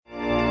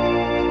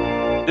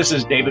This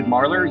is David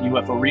Marler,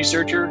 UFO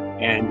researcher,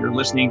 and you're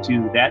listening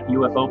to That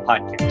UFO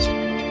Podcast.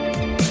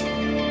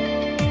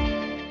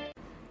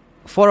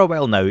 For a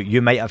while now,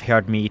 you might have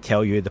heard me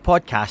tell you the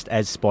podcast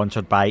is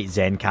sponsored by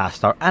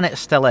Zencastr, and it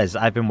still is.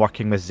 I've been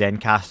working with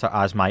Zencastr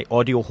as my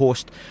audio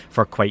host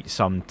for quite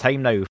some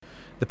time now.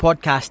 The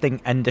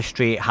podcasting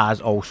industry has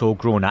also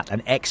grown at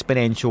an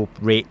exponential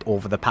rate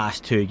over the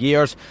past 2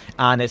 years,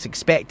 and it's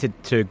expected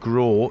to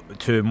grow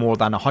to more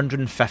than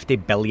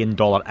 $150 billion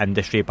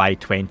industry by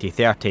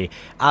 2030.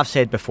 I've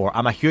said before,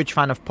 I'm a huge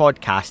fan of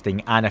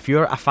podcasting, and if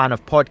you're a fan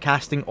of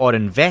podcasting or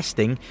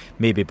investing,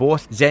 maybe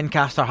both,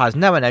 Zencastr has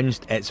now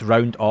announced its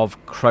round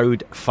of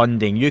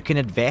crowdfunding. You can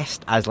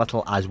invest as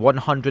little as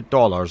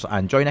 $100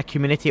 and join a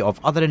community of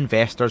other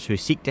investors who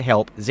seek to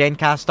help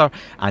Zencastr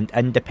and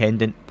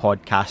independent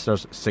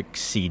podcasters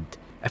succeed.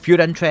 If you're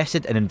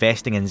interested in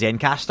investing in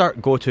Zencastr,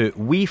 go to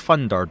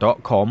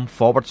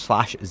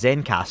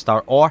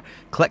wefunder.com/Zencastr or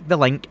click the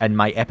link in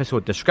my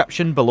episode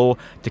description below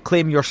to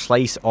claim your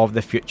slice of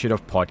the future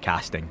of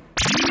podcasting.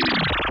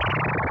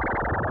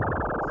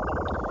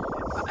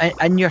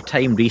 In your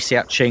time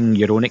researching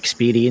your own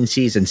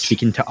experiences and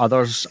speaking to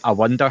others, I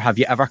wonder, have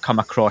you ever come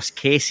across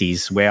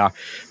cases where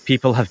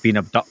people have been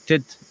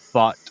abducted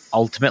but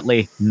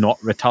ultimately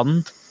not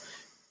returned?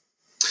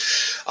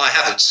 I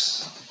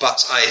haven't,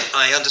 but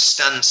I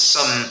understand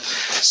some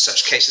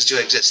such cases do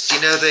exist. Do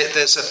you know that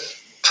there's a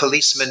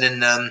policeman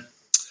in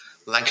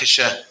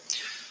Lancashire?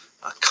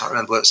 I can't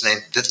remember what's his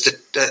name.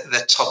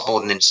 The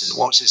Todmorden incident.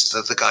 What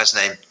was the guy's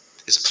name?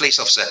 He's a police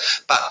officer.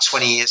 About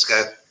 20 years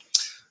ago.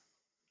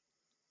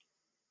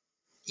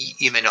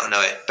 You may not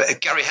know it, but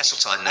Gary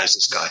Heseltine knows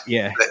this guy.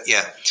 Yeah.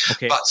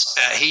 Okay. But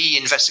he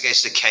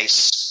investigated a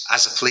case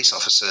as a police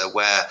officer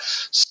where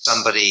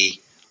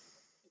somebody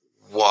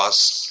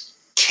was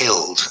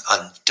killed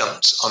and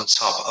dumped on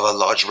top of a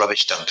large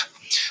rubbish dump,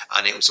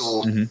 and it was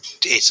all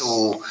it's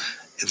all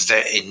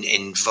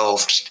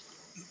involved.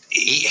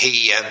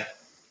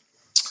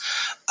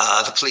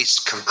 The police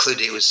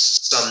concluded it was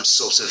some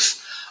sort of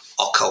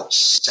occult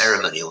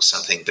ceremony or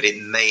something, but it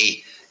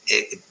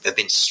have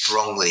been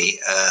strongly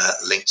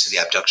linked to the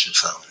abduction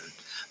phenomenon.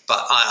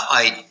 But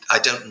I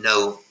don't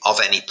know of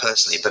any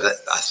personally,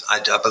 but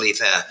I believe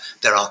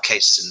there are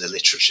cases in the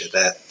literature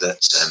that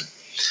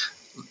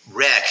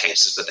rare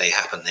cases, but they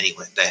happen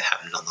anyway. They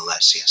happen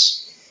nonetheless,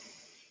 yes.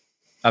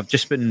 I've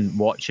just been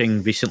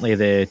watching recently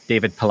the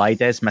David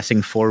Paulides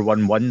Missing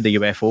 411, the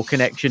UFO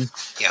connection.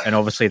 Yeah. And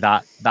obviously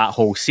that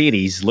whole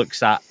series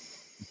looks at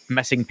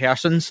missing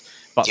persons,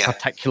 but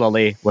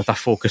particularly with a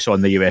focus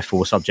on the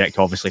UFO subject,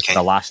 obviously, for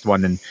the last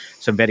one, and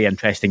some very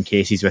interesting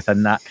cases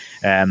within that.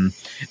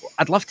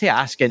 I'd love to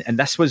ask, and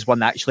this was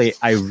one actually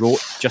I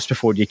wrote just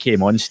before you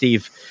came on,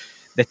 Steve,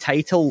 the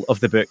title of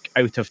the book,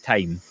 Out of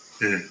Time.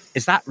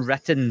 Is that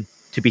written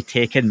to be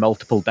taken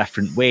multiple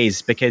different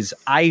ways? Because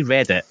I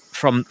read it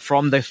from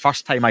the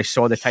first time I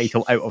saw the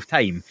title Out of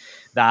Time,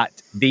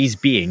 that these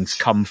beings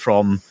come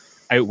from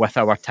out with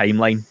our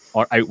timeline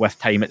or out with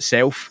time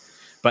itself.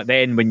 But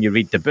then when you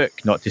read the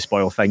book, not to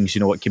spoil things,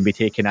 it can be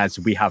taken as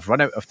we have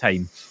run out of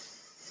time.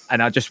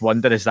 And I just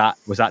wonder, was that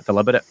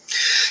deliberate?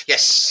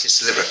 Yes, it's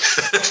deliberate.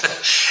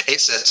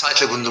 It's a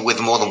title with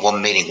more than one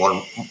meaning,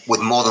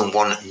 with more than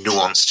one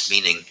nuanced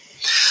meaning.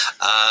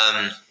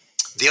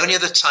 The only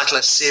other title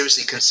I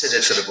seriously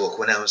considered for the book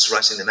when I was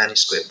writing the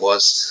manuscript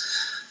was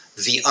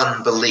The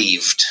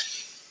Unbelieved,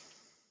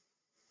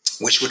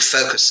 which would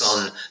focus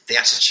on the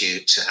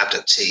attitude to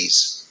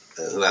abductees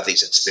who have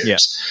these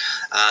experiences.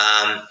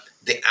 Yeah.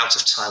 The out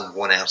of time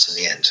won out in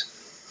the end.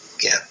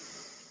 Yeah.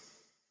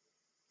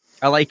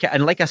 I like it.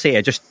 And like I say,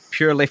 just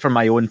purely from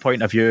my own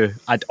point of view,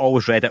 I'd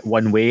always read it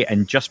one way.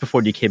 And just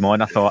before you came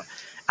on, I thought,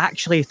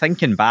 actually,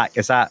 thinking back,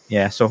 is that,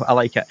 so I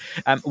like it.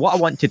 What I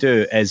want to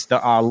do is, there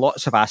are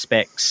lots of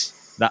aspects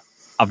that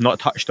I've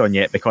not touched on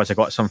yet because I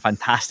got some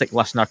fantastic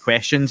listener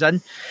questions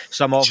in.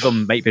 Some of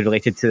them might be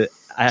related to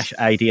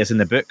ideas in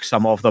the book.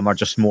 Some of them are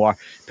just more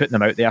putting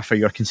them out there for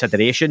your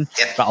consideration.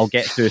 But I'll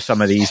get through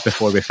some of these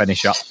before we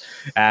finish up.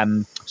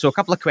 So a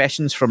couple of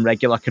questions from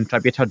regular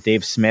contributor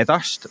Dave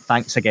Smethurst.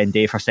 Thanks again,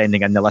 Dave, for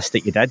sending in the list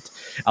that you did.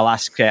 I'll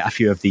ask a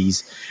few of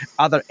these.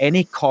 Are there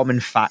any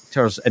common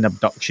factors in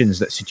abductions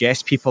that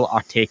suggest people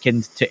are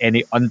taken to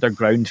any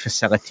underground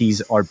facilities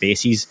or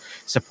bases,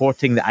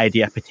 supporting the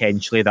idea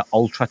potentially that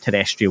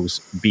ultra-terrestrials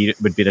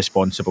would be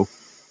responsible?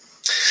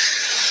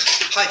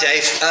 Hi,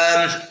 Dave.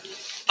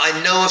 I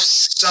know of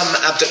some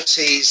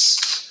abductees,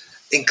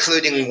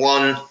 including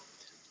one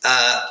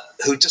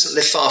who doesn't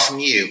live far from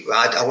you.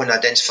 I won't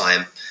identify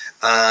him.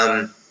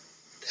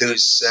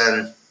 Who's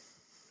a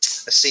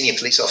senior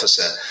police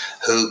officer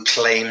who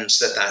claims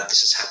that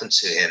this has happened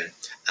to him,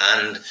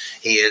 and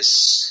he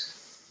is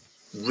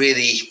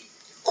really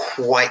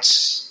quite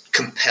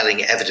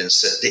compelling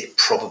evidence that it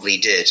probably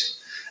did.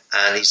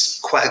 And he's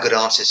quite a good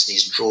artist, and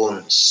he's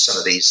drawn some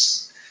of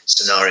these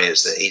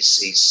scenarios that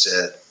he's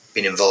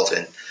been involved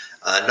in.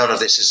 None of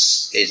this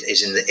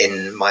is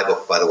in my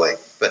book, by the way,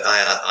 but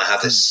I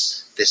have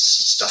this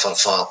stuff on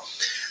file.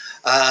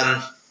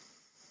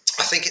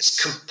 I think it's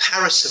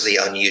comparatively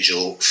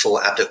unusual for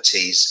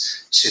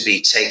abductees to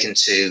be taken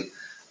to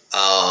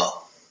our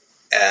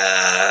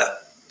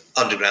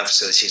underground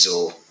facilities,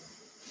 or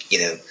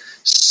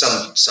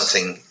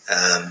something.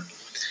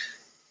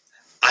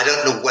 I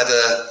don't know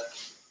whether,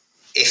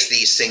 if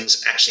these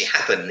things actually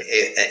happen,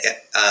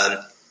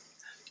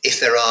 if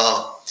there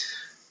are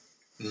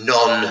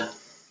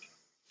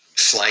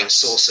non-flying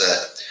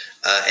saucer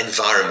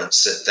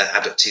environments that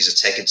abductees are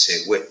taken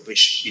to,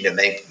 which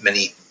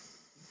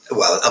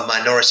a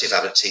minority of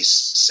abductees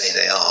say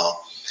they are.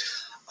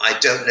 I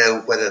don't know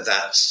whether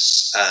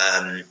that's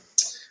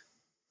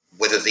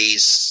whether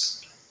these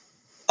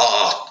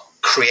are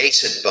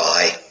created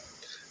by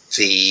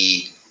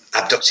the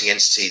abducting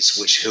entities,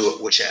 which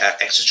are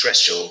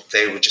extraterrestrial.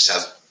 They would just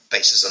have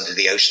bases under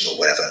the ocean or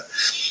whatever,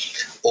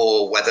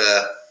 or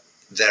whether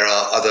there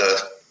are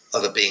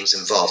other beings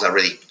involved. I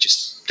really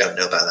just don't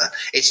know about that.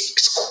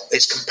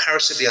 It's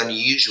comparatively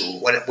unusual.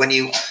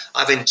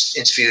 I've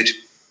interviewed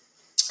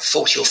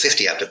 40 or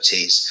 50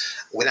 abductees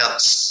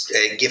without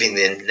giving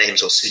their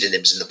names or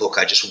pseudonyms in the book.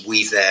 I just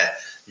weave their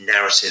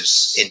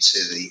narratives into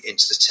the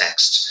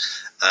text.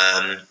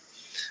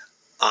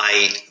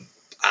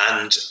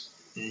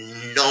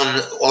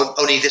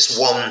 Only this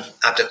one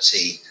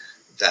abductee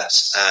that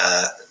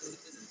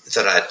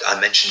I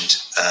mentioned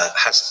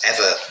has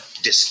ever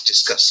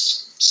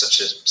discussed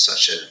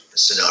such a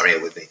scenario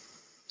with me.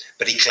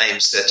 But he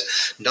claims that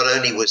not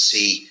only was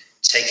he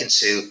taken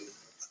to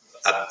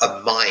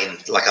a mine,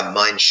 like a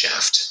mine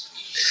shaft,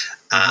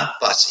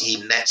 but he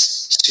met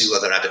two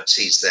other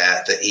abductees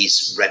there that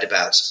he's read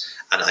about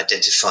and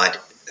identified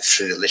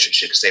through the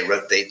literature, because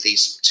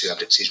these two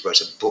abductees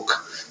wrote a book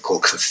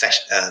called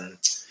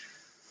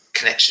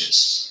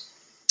Connections,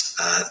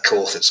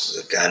 co-authors,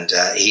 and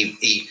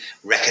he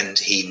reckoned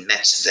he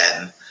met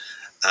them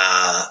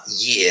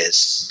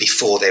years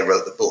before they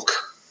wrote the book,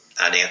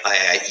 and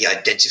he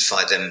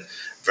identified them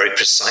very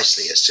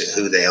precisely as to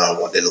who they are and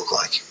what they look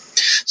like.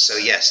 So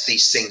yes,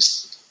 these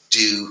things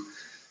do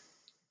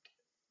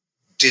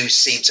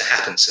seem to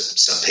happen to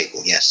some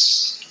people,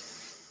 yes.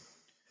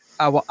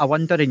 I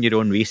wonder, in your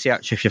own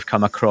research, if you've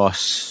come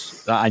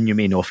across, and you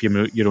may know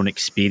from your own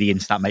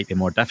experience that might be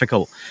more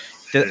difficult,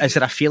 is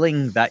there a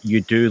feeling that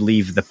you do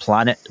leave the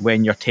planet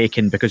when you're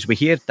taken? Because we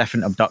hear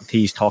different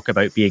abductees talk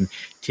about being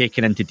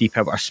taken into deep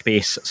outer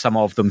space. Some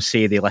of them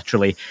say they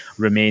literally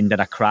remained in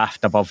a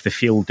craft above the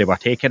field they were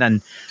taken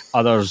in.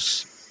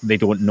 Others, they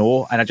don't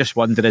know. And I just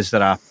wonder, is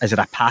there a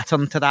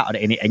pattern to that, or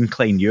any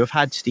incline you've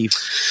had, Steve?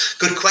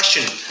 Good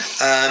question.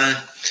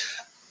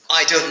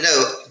 I don't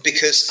know,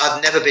 because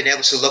I've never been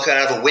able to look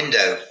out of a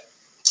window,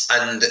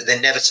 and they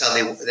never tell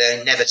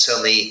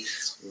me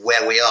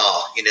where we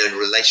are, in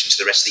relation to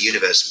the rest of the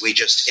universe. We're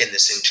just in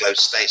this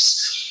enclosed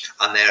space,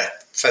 and they're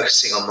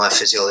focusing on my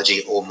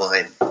physiology or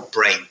my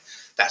brain.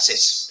 That's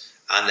it.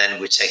 And then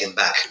we're taken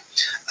back.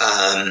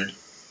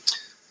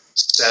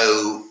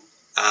 So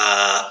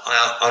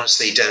I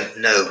honestly don't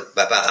know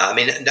about that. I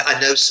mean, I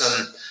know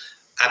some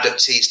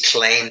abductees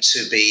claim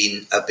to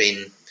have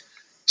been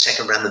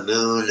taken around the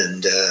moon,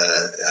 and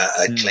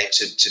claim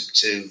to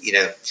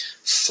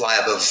fly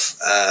above,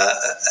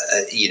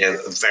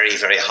 very,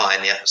 very high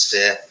in the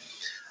atmosphere.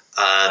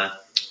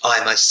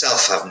 I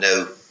myself have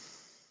no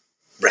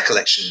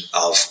recollection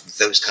of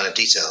those kind of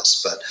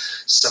details, but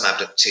some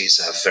abductees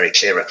have very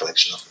clear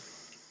recollection of them.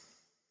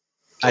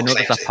 I know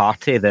there's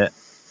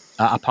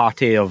a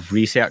party of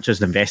researchers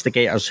and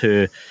investigators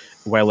who,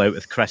 while out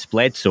with Chris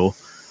Bledsoe,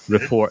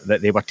 report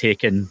that they were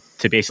taken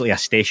to basically a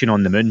station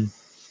on the moon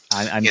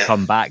and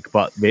come back,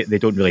 but they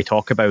don't really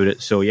talk about it.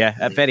 So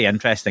yeah, very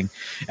interesting.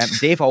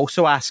 Dave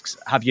also asks,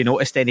 have you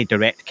noticed any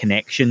direct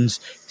connections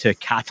to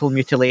cattle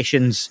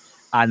mutilations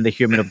and the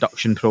human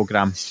abduction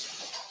program?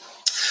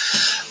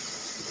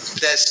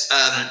 There's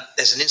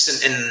an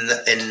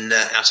incident in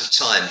Out of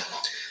Time,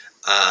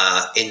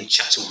 in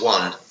chapter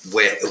 1,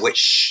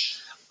 which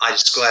I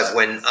describe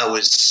when I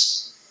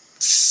was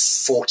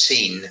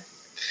 14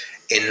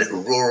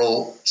 in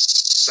rural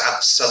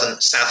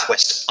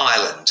southwest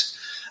Ireland.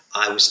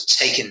 I was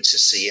taken to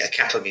see a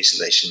cattle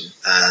mutilation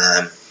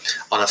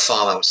on a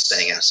farm I was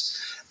staying at,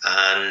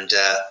 and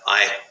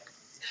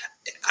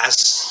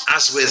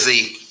as with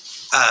the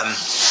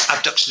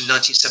abduction in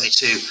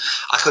 1972,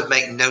 I could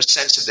make no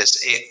sense of this.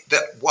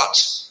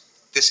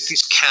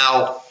 This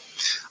cow,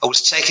 I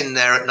was taken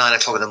there at 9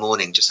 o'clock in the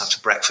morning just after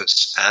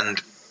breakfast,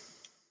 and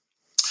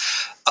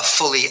a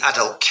fully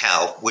adult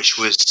cow, which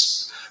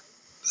was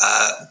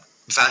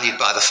valued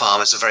by the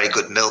farm as a very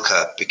good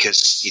milker,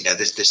 because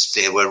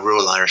they were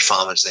rural Irish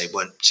farmers, they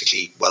weren't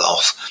particularly well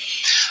off,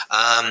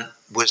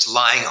 was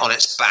lying on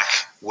its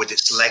back with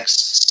its legs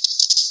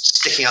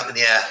sticking up in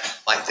the air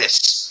like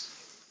this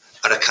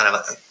at a kind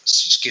of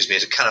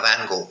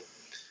angle,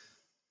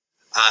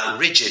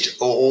 rigid.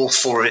 All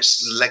four of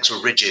its legs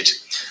were rigid,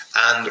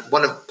 and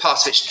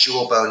part of its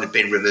jawbone had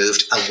been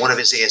removed, and one of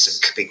his ears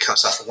had been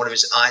cut off, and one of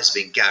his eyes had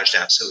been gouged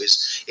out. So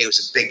it was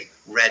a big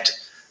red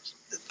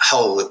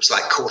hole. It was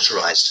like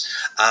cauterized,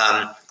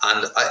 and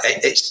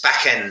its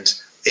back end,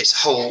 its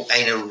whole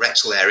anal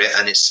rectal area,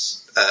 and its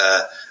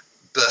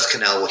birth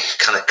canal were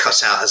kind of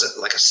cut out as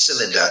like a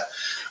cylinder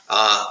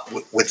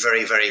with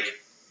very, very,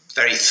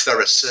 very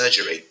thorough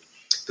surgery.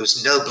 There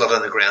was no blood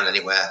on the ground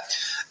anywhere.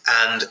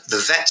 And the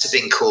vet had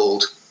been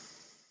called,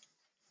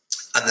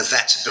 and the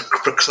vet had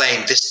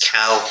proclaimed this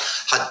cow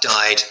had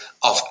died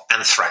of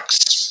anthrax.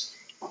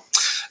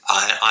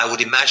 I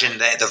would imagine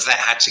that the vet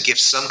had to give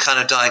some kind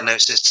of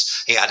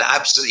diagnosis. He had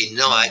absolutely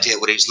no idea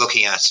what he was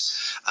looking at.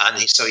 And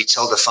so he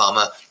told the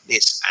farmer,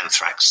 it's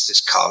anthrax.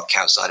 This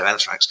cow's died of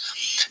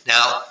anthrax.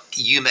 Now,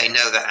 you may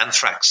know that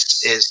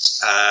anthrax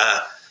is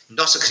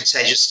not a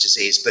contagious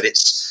disease, but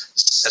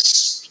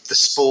the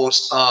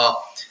spores are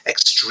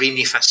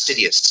extremely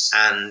fastidious.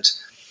 And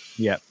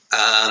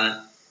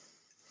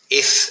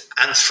if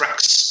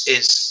anthrax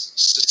is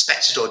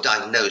suspected or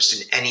diagnosed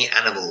in any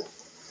animal,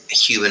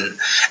 human,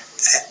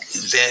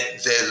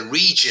 the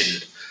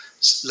region,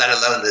 let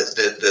alone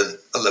the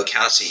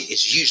locality,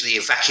 is usually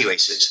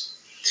evacuated.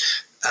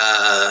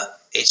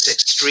 It's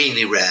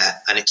extremely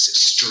rare and it's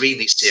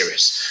extremely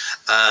serious.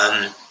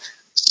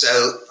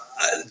 So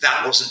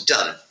that wasn't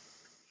done.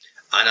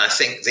 And I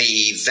think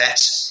the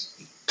vet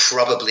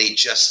probably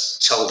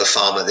just told the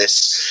farmer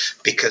this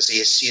because he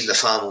assumed the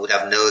farmer would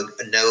have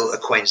no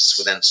acquaintance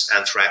with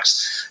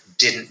anthrax,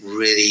 didn't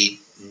really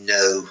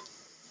know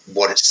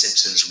what its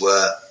symptoms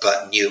were,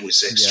 but knew it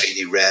was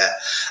extremely rare,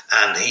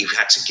 and he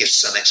had to give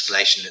some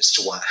explanation as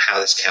to how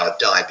this cow had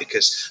died,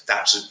 because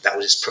that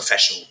was his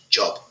professional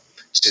job,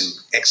 to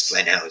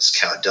explain how this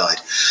cow had died.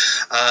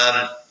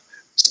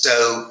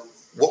 So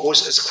what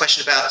was the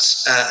question about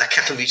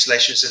cattle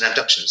mutilations and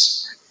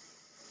abductions?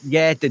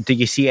 Yeah, do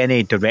you see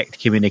any direct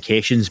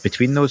communications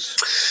between those?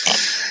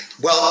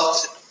 Well,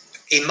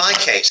 in my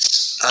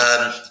case,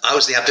 I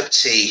was the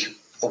abductee,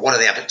 or one of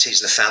the abductees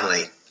in the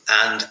family,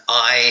 and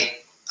I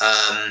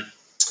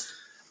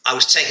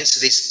was taken to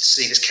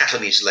see this cattle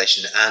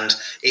mutilation, and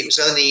it was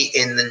only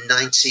in the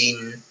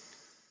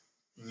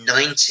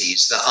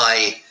 1990s that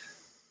I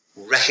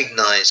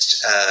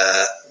recognised,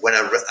 when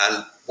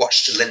I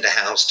watched the Linda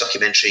House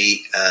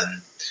documentary,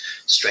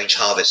 Strange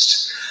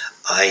Harvest,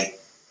 I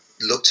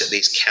looked at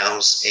these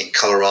cows in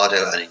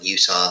Colorado and in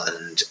Utah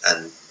and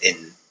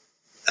in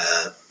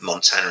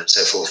Montana and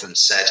so forth, and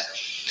said,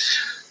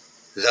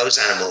 those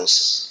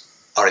animals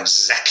are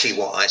exactly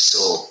what I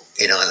saw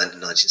in Ireland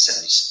in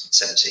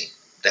 1970.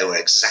 They were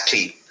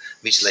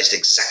mutilated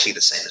exactly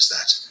the same as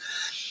that.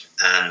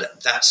 And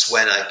that's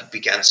when I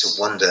began to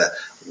wonder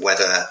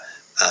whether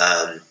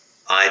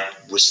I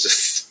was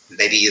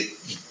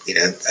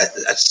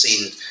I'd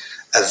seen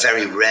a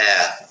very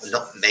rare,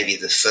 not maybe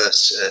the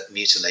first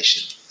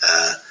mutilation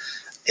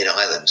in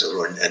Ireland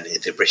or in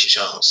the British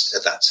Isles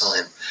at that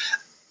time.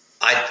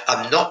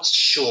 I'm not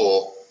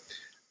sure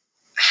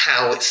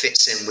how it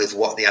fits in with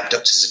what the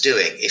abductors are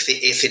doing. If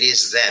it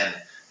is them,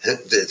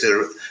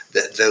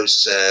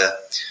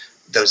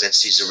 those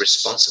entities are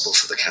responsible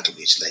for the cattle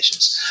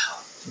mutilations.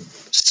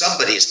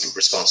 Somebody is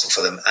responsible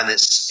for them, and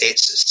it's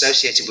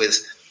associated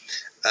with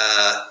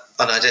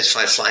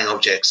unidentified flying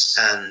objects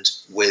and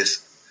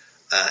with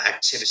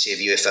activity of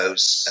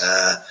UFOs,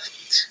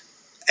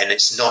 and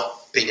it's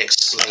not been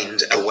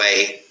explained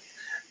away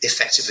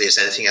effectively as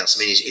anything else. I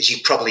mean, as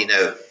you probably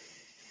know,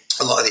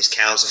 a lot of these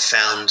cows are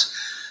found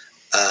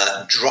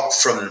drop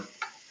from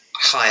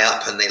high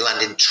up, and they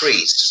land in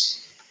trees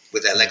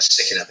with their legs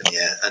sticking up in the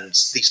air, and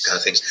these kind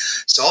of things.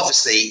 So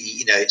obviously,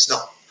 it's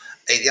not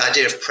the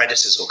idea of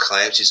predators or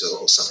coyotes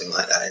or something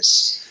like that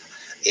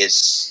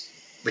is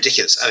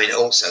ridiculous. I mean,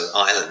 also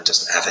Ireland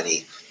doesn't have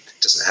any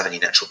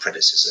natural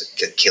predators that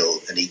can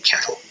kill and eat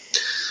cattle.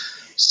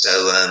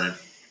 So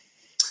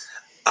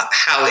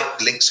how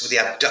it links with the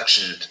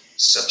abduction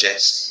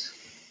subjects,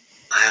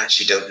 I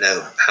actually don't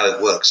know how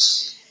it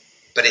works.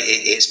 But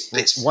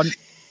it's one.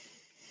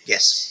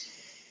 Yes.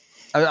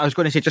 I was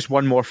going to say just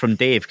one more from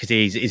Dave, because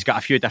he's got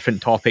a few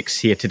different topics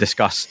here to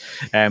discuss.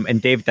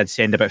 And Dave did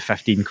send about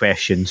 15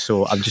 questions,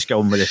 so I'm just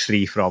going with the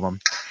 3 from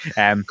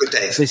him. Good,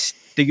 Dave.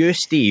 Do you,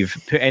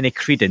 Steve, put any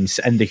credence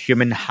in the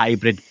human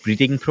hybrid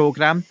breeding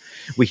program?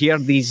 We hear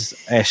these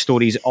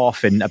stories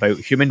often about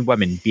human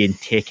women being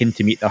taken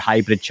to meet their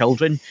hybrid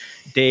children.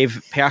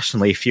 Dave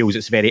personally feels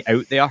it's very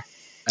out there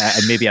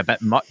and maybe a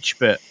bit much,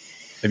 but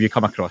have you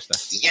come across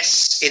this?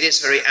 Yes, it is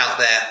very out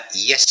there.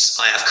 Yes,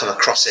 I have come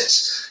across it.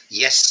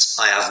 Yes,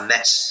 I have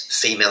met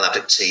female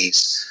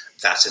abductees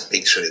that have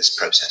been through this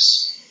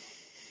process.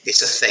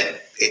 It's a thing.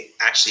 It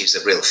actually is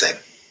a real thing.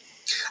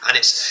 And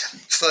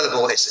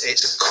furthermore,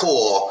 it's a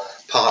core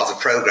part of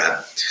the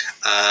program.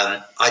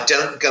 I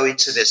don't go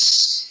into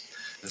this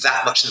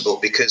that much in the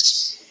book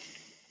because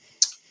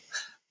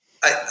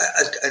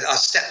I'll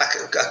step back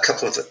a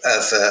couple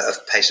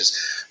of pages.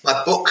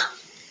 My book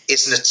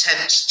is an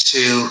attempt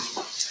to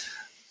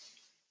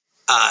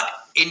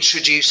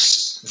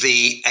introduce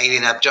the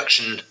alien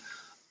abduction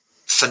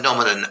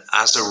phenomenon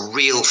as a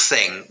real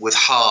thing with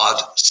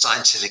hard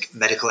scientific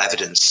medical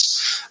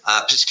evidence,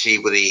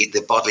 particularly with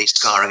the bodily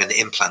scarring and the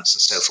implants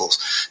and so forth,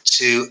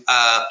 to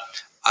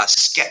a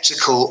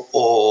skeptical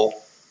or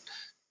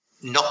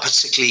not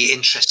particularly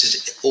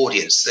interested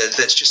audience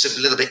that's just a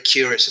little bit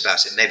curious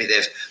about it. Maybe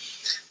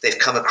they've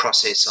come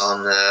across it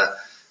on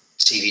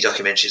TV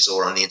documentaries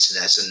or on the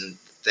internet, and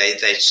they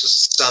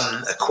just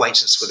some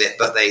acquaintance with it,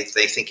 but they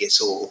think it's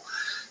all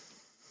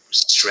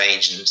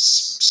strange and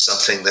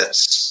something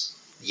that's,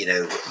 you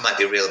know, might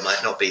be real,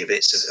 might not be, but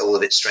it's all a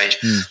bit strange.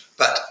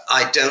 But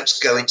I don't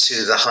go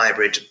into the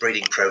hybrid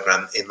breeding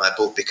program in my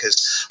book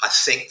because I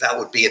think that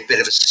would be a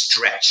bit of a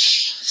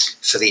stretch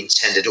for the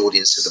intended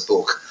audience of the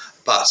book.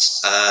 But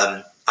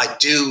I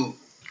do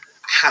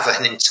have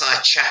an entire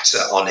chapter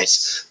on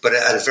it, but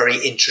at a very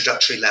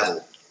introductory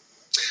level.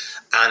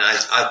 And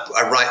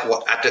I write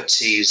what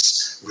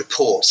abductees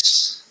report,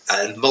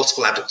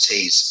 multiple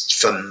abductees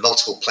from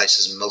multiple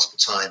places and multiple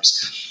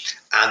times.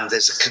 And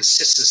there's a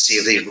consistency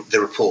of the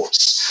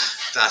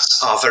reports that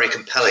are very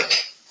compelling.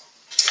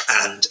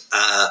 And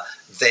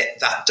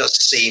that does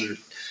seem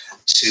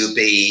to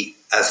be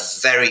a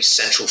very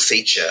central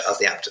feature of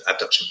the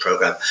abduction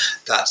program,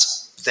 that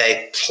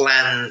they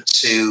plan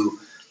to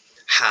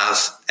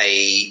have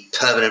a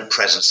permanent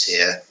presence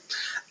here,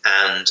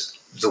 and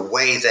the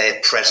way their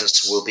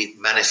presence will be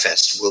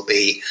manifest will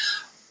be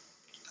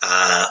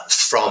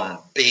from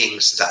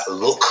beings that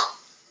look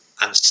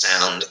and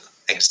sound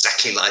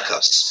exactly like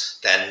us.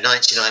 They're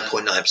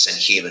 99.9%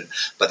 human,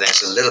 but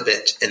there's a little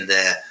bit in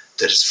there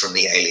that is from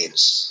the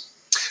aliens.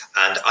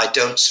 And I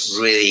don't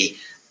really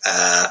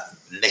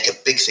make a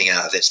big thing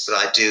out of this, but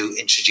I do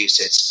introduce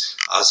it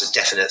as a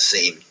definite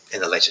theme in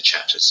the later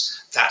chapters.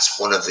 That's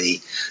one of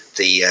the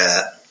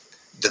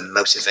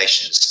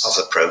motivations of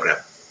the program.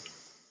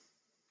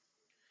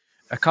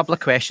 A couple of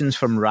questions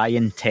from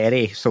Ryan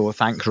Terry. So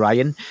thanks,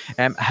 Ryan.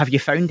 Have you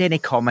found any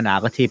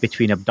commonality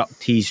between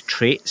abductees'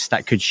 traits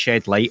that could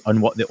shed light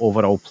on what the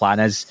overall plan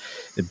is,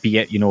 be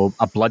it, you know,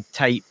 a blood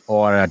type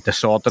or a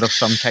disorder of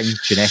some kind,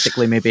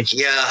 genetically maybe?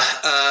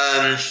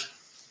 Yeah,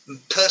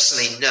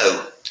 personally,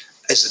 no.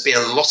 There's been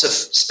a lot of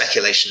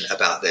speculation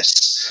about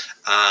this.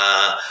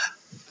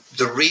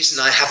 The reason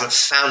I haven't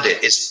found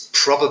it is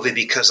probably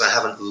because I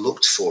haven't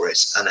looked for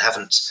it and I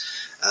haven't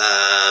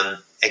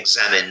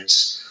examined,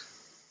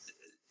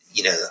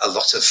 you know, a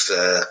lot of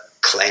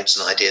claims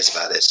and ideas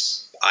about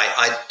this.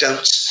 I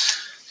don't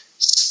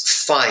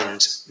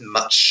find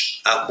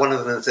much. One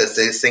of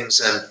the things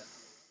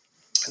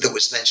that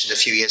was mentioned a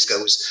few years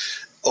ago was,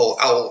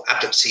 all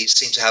abductees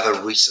seem to have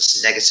a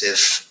rhesus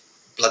negative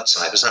blood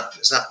type. Is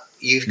that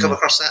you've come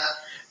across that?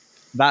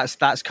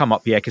 That's come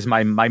up, yeah, because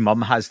my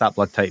mum has that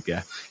blood type,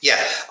 yeah.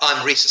 Yeah,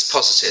 I'm rhesus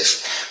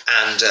positive,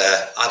 and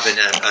I've been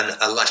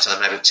a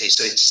lifetime abductee,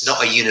 so it's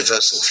not a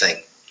universal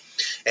thing.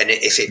 And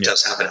if it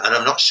does happen, and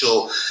I'm not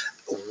sure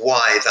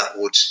why that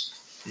would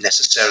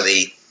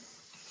necessarily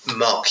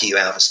mark you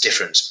out as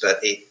different, but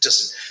it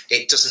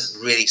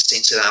doesn't really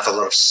seem to have a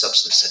lot of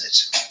substance in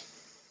it.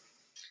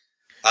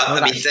 I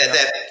mean,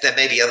 there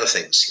may be other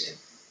things, you know.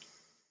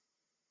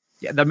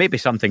 Yeah, there may be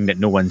something that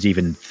no one's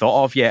even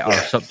thought of yet, or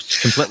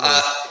completely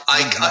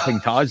nothing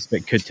to us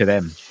that could to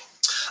them.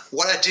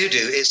 What I do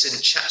is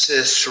in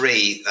chapter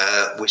 3,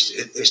 which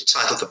is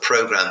titled The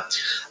Program,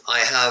 I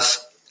have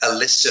a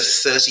list of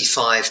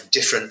 35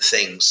 different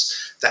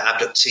things that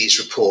abductees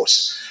report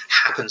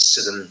happens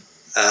to them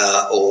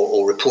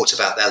or report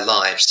about their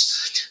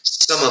lives,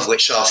 some of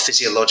which are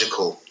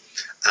physiological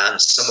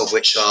and some of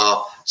which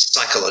are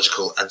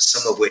psychological and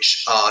some of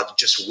which are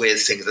just weird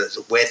things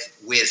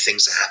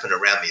that happen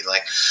around me,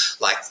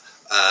 like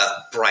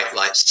bright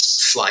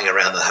lights flying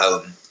around the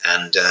home,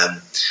 and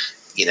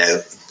you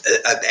know,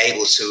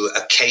 able to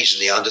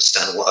occasionally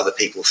understand what other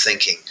people are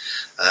thinking,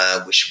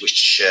 which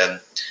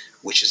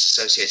is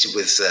associated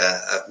with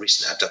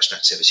recent abduction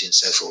activity and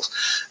so forth.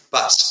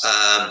 But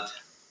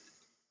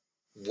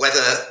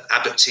whether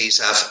abductees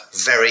have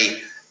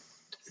very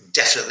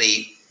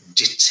definitely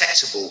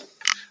detectable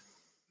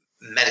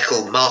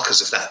medical markers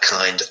of that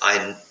kind,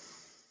 I'm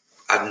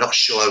not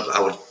sure I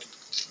would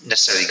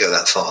necessarily go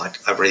that far.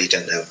 I really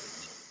don't know.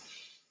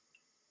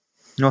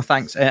 No,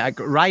 thanks.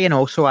 Ryan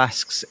also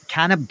asks,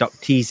 can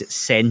abductees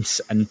sense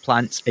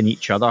implants in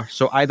each other?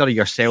 So either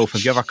yourself,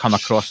 have you ever come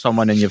across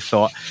someone and you've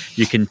thought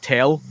you can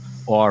tell,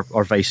 or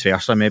vice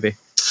versa maybe?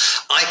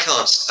 I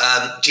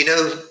can't. Do you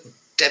know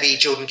Debbie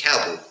Jordan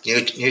Cowbell?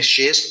 You know who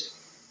she is?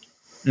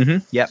 Mm-hmm,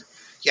 yep.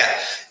 Yeah.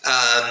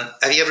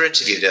 Have you ever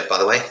interviewed her, by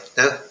the way?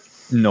 No?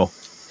 No.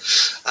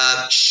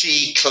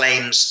 She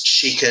claims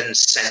she can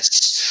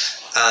sense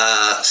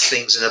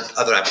things in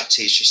other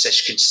abductees. She says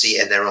she can see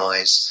it in their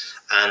eyes.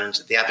 And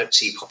the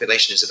abductee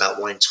population is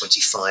about 1 in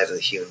 25 of the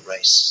human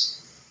race.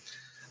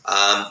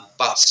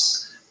 But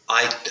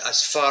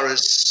as far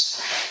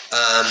as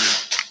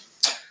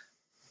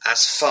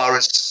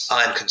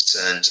I'm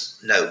concerned,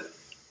 no.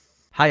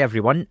 Hi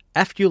everyone.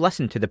 If you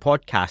listen to the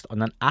podcast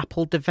on an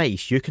Apple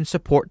device, you can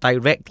support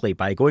directly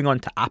by going on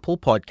to Apple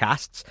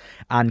Podcasts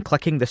and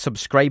clicking the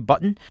subscribe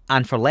button.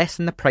 And for less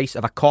than the price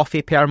of a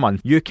coffee per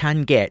month, you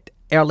can get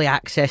early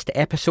access to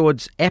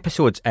episodes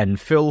in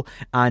full,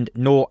 and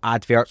no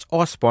adverts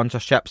or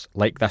sponsorships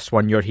like this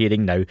one you're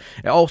hearing now.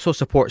 It also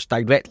supports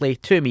directly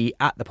to me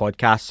at the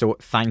podcast, so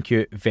thank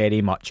you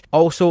very much.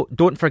 Also,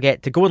 don't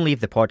forget to go and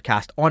leave the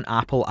podcast on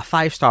Apple a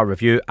 5-star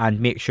review, and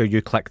make sure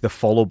you click the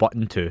follow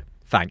button too.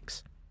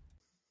 Thanks.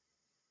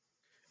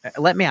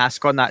 Let me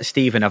ask on that,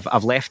 Stephen.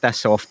 I've left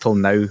this off till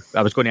now.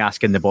 I was going to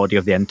ask in the body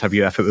of the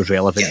interview if it was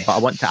relevant, but I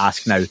want to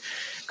ask now.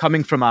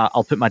 Coming from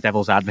I'll put my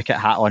devil's advocate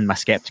hat on, my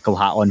sceptical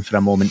hat on for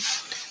a moment.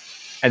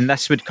 And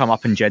this would come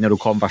up in general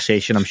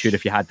conversation. I'm sure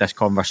if you had this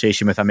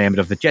conversation with a member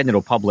of the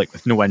general public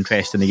with no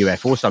interest in the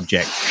UFO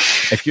subject,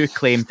 if you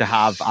claim to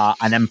have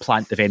an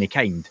implant of any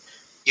kind,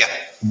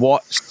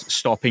 what's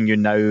stopping you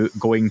now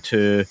going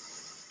to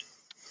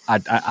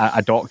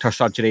a doctor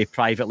surgery,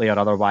 privately or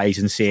otherwise,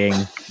 and saying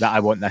that I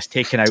want this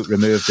taken out,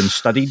 removed and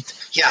studied?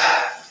 Yeah.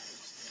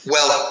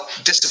 Well,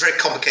 this is a very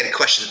complicated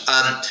question.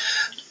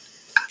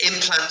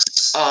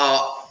 Implants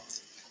are...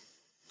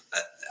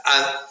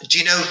 do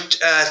you know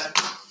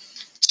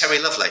Terry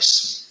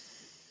Lovelace?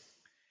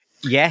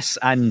 Yes,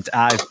 and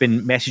I've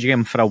been messaging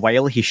him for a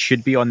while. He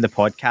should be on the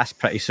podcast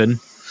pretty soon.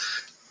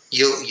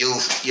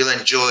 You'll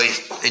enjoy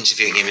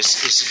interviewing him.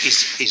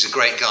 He's a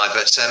great guy.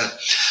 But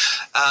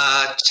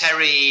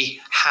Terry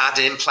had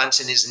an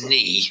implant in his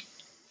knee.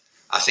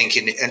 I think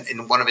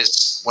in one of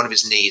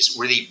his knees,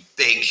 really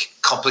big,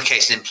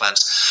 complicated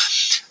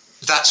implants.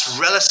 That's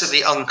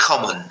relatively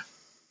uncommon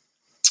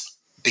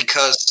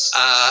because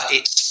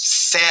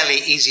it's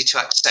fairly easy to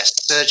access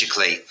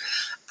surgically.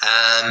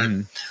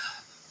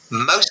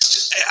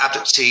 Most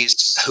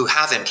abductees who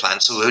have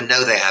implants, or who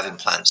know they have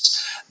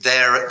implants,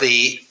 they're at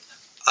the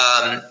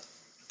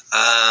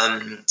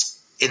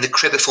in the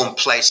cribriform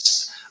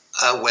place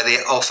where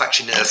the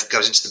olfactory nerve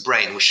goes into the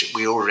brain, which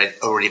we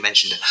already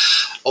mentioned,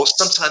 or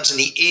sometimes in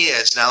the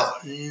ears. Now,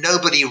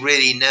 nobody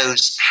really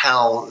knows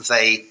how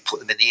they put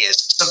them in the ears.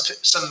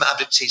 Some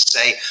abductees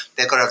say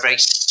they've got a very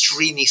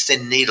extremely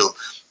thin needle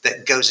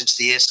that goes into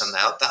the ear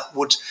somehow.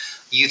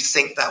 You'd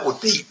think that would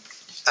be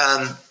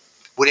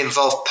would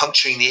involve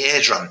puncturing the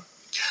eardrum,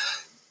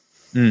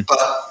 but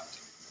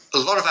a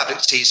lot of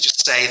abductees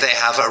just say they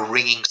have a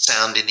ringing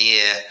sound in the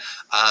ear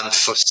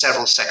for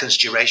several seconds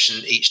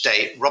duration each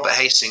day. Robert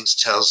Hastings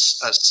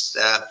tells us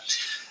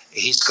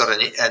he's got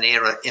an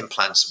ear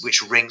implant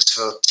which rings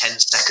for 10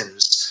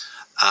 seconds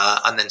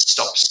and then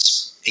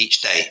stops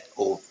each day,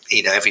 or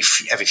every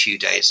few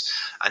days.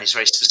 And he's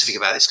very specific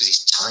about this because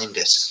he's timed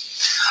it.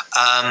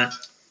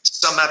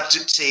 Some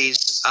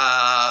abductees,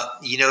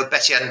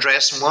 Betty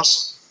Andreasen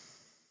was,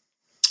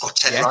 or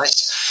Ted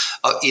Rice.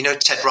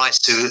 Ted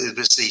Rice, who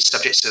was the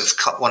subject of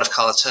one of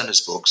Carla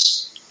Turner's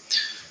books.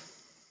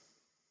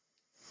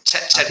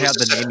 Ted was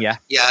the name, yeah.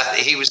 Yeah,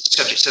 he was the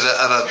subject of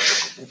a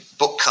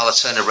book Carla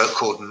Turner wrote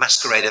called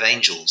Masquerade of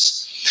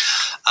Angels.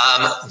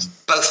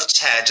 Both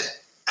Ted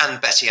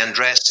and Betty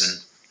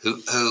Andreasen, who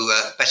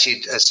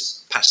Betty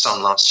has passed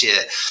on last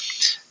year,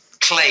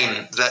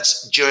 claim that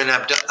during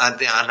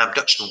an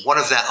abduction, one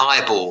of their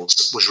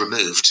eyeballs was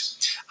removed,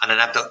 and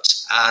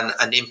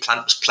an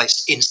implant was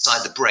placed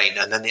inside the brain,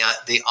 and then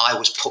the eye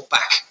was put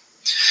back,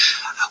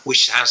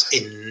 which sounds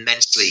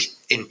immensely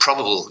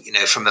improbable,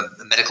 from a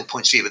medical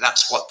point of view, but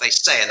that's what they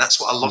say, and that's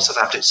what a lot of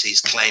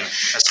abductees claim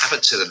has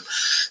happened to them.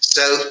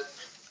 So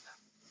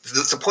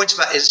the point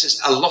about it is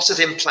just a lot of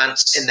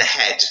implants in the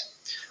head,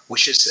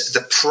 which is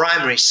the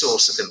primary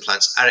source of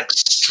implants, are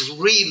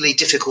extremely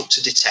difficult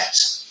to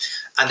detect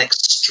and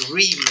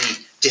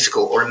extremely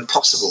difficult or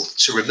impossible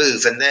to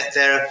remove, and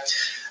they're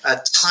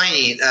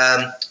tiny,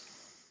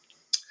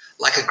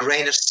 like a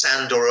grain of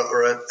sand or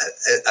a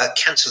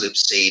cantaloupe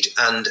seed,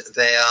 and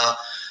they are.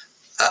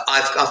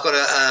 I've got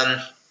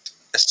a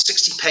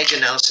 60-page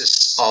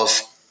analysis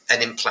of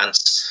an implant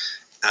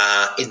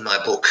in my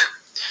book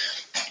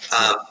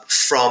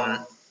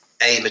from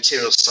a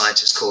materials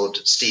scientist called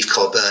Steve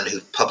Colburn,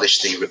 who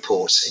published the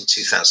report in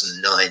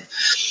 2009,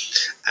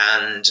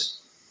 and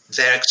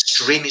they're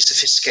extremely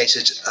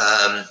sophisticated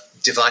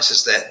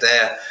devices.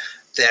 They're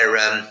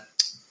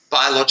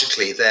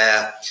biologically,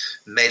 they're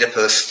made up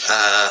of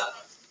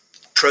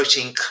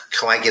protein,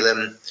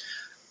 coagulum,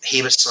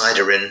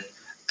 hemosiderin,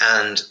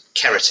 and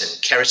keratin.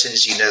 Keratin,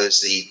 as you know,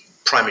 is the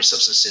primary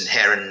substance in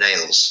hair and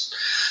nails.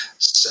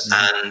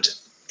 And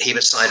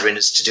hemosiderin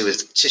is to do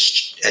with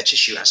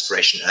tissue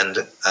aspiration,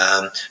 and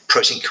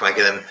protein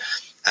coagulum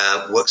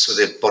works with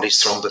the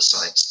body's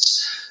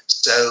thrombocytes.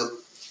 So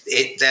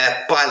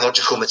they're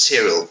biological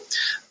material,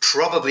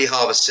 probably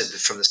harvested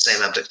from the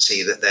same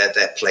abductee that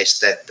they're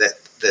placed, that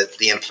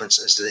the implant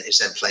is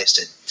then placed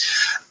in.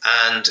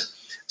 And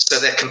so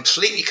they're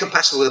completely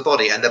compatible with the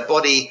body, and the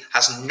body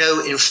has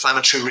no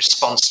inflammatory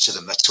response to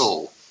them at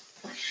all,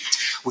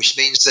 which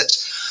means that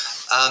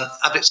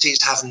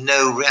abductees have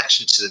no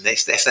reaction to them.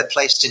 If they're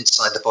placed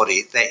inside the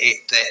body,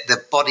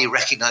 the body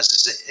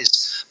recognizes it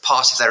as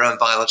part of their own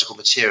biological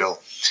material.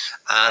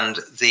 And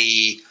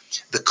the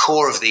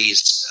core of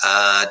these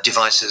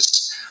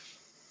devices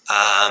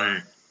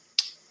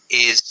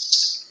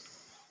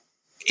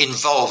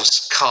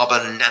involves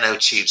carbon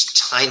nanotubes,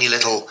 tiny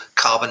little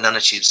carbon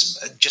nanotubes,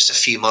 just a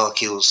few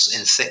molecules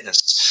in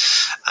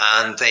thickness,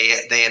 and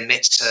they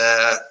emit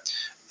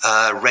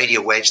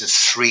radio waves in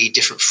 3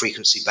 different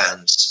frequency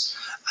bands.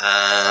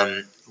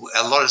 A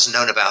lot is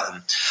known about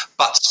them,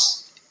 but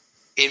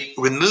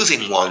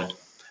removing one,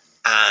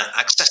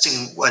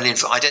 accessing one,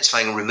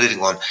 identifying and removing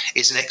one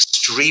is an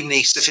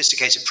extremely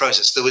sophisticated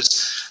process. There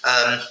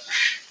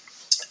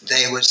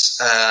was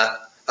a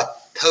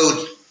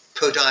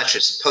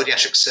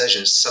podiatric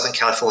surgeon in Southern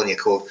California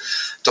called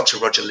Dr.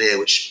 Roger Lear,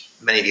 which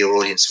many of your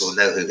audience will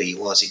know who he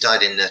was. He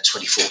died in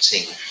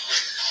 2014,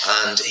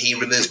 and he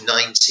removed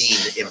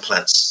 19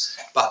 implants,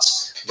 but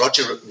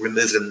Roger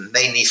removed them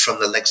mainly from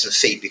the legs and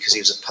feet because he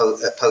was a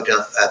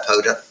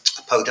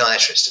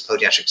podiatrist, a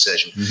podiatric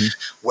surgeon,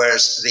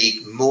 whereas the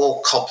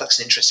more complex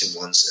and interesting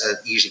ones are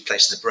usually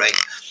placed in the brain.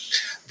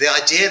 The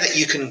idea that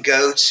you can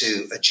go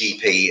to a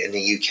GP in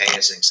the UK,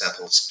 as an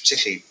example,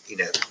 particularly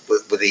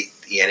with the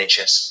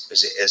NHS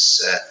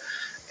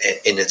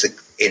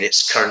in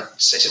its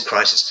current state of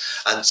crisis,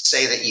 and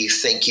say that you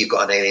think you've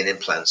got an alien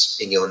implant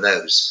in your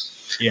nose,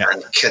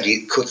 and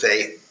could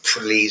they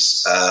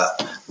please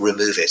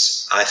remove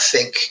it? I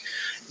think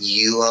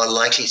you are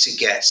likely to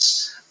get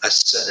a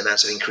certain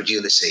amount of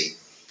incredulity,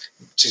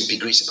 to be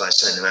greeted by a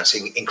certain amount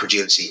of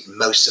incredulity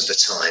most of the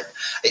time.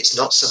 It's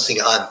not something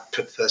I'm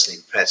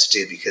personally prepared to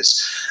do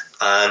because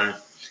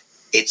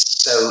it's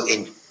so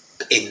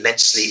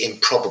immensely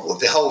improbable.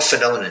 The whole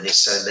phenomenon is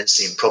so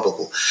immensely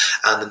improbable,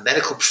 and the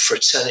medical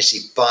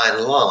fraternity, by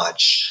and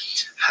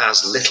large,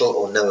 has little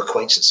or no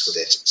acquaintance with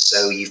it.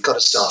 So you've got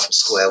to start from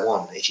square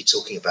one if you're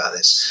talking about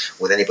this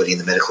with anybody in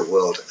the medical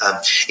world.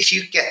 If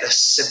you get a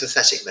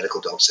sympathetic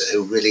medical doctor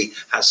who really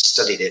has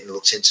studied it and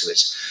looked into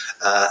it,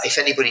 if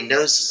anybody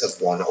knows of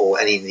one or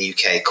any in the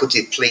UK, could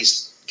you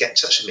please get in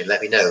touch with me and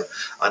let me know?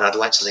 And I'd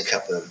like to link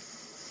up with them.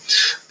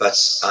 But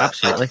I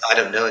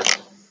don't know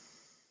it.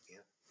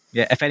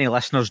 Yeah, if any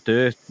listeners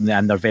do,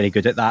 and they're very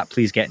good at that,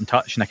 please get in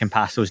touch and I can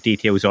pass those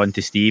details on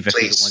to Steve if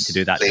you don't want to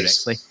do that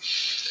directly.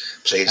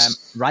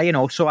 Please. Ryan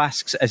also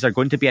asks, is there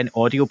going to be an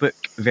audiobook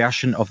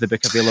version of the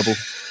book available?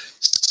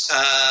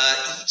 A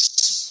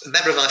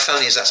member of my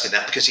family has asked me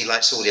that because he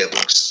likes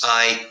audiobooks.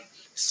 I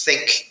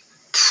think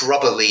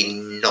probably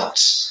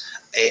not.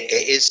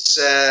 Is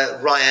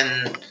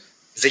Ryan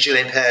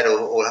visually impaired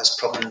or has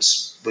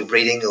problems with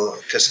reading? Or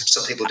because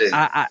some people do.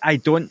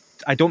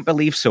 I don't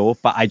believe so,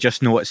 but I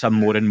just know it's a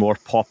more and more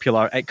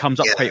popular. It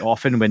comes up quite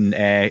often when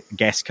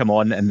guests come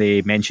on and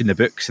they mention the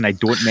books, and I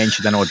don't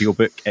mention an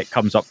audiobook. It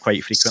comes up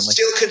quite frequently.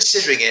 Still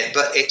considering it,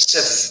 but it's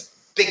a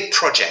big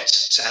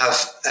project to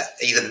have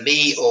either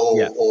me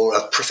or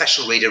a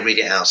professional reader read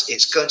it out.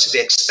 It's going to be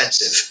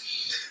expensive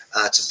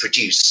to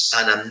produce,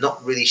 and I'm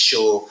not really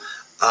sure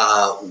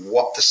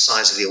what the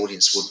size of the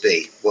audience would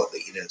be, what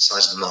the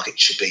size of the market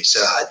should be.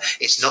 So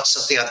it's not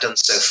something I've done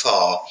so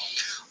far,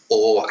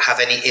 or have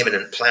any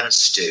imminent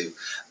plans to do.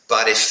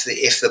 But if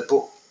the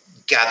book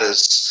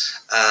gathers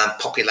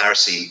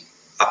popularity,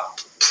 I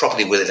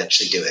probably will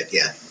eventually do it,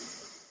 yeah.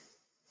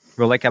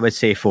 Well, like I would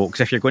say,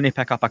 folks, if you're going to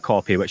pick up a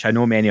copy, which I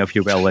know many of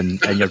you will,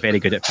 and you're very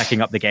good at picking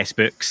up the guest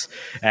books,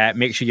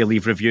 make sure you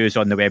leave reviews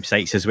on the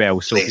websites as well,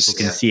 so people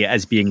can see it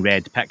as being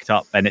read, picked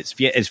up, and it's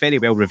very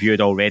well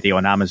reviewed already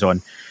on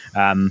Amazon.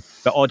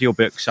 But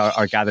audiobooks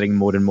are gathering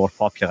more and more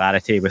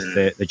popularity with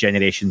the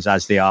generations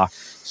as they are.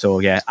 So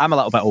yeah, I'm a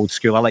little bit old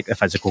school. I like the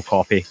physical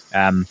copy.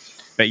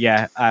 But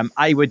yeah,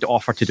 I would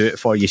offer to do it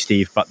for you,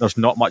 Steve, but there's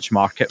not much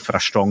market for a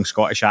strong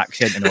Scottish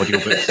accent in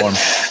audiobook form.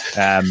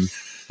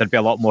 There'd be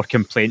a lot more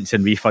complaints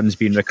and refunds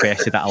being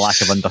requested at a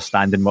lack of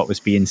understanding what was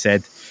being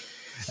said.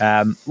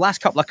 Last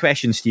couple of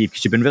questions, Steve,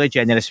 because you've been really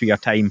generous with your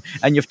time,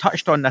 and you've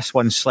touched on this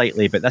one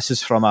slightly, but this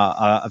is from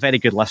a very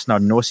good listener,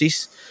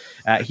 Gnosis.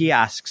 He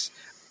asks,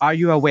 are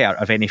you aware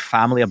of any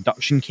family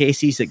abduction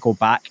cases that go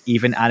back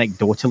even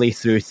anecdotally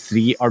through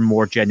 3 or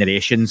more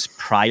generations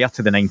prior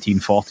to the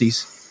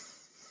 1940s?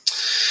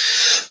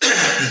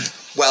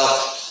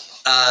 Well,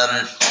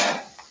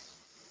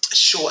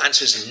 short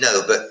answer is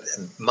no, but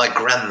my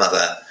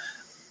grandmother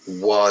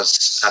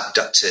was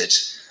abducted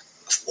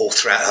all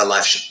throughout her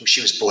life.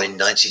 She was born in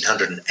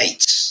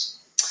 1908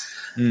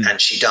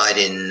 and she died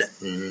in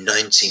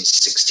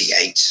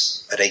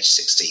 1968 at age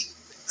 60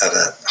 of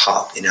a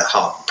heart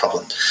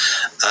problem.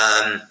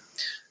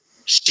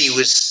 She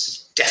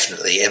was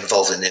definitely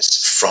involved in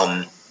this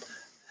from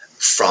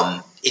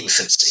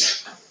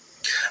infancy,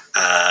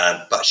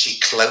 but she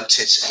cloaked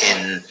it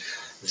in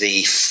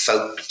the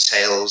folk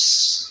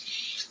tales,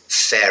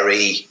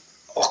 fairy,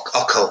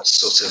 occult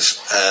sort of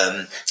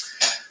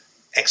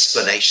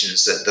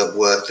explanations that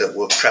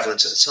were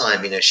prevalent at the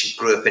time. She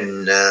grew up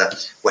in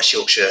West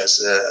Yorkshire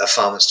as a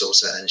farmer's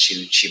daughter, and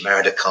she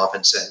married a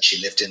carpenter, and she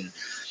lived in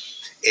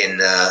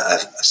a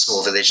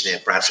small village near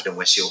Bradford in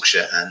West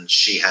Yorkshire, and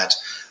she had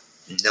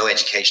no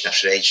education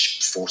after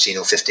age 14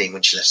 or 15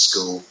 when she left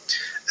school,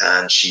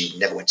 and she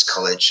never went to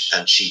college,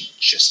 and she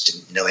just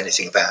didn't know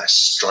anything about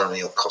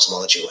astronomy or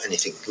cosmology or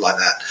anything like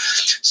that.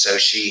 So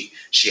she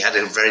had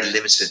a very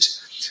limited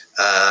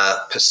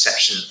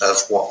perception of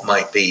what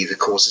might be the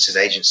causative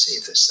agency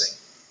of this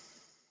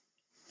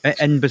thing.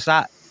 And was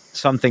that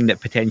something that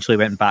potentially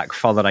went back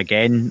further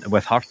again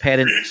with her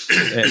parents?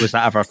 Was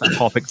that ever a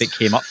topic that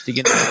came up to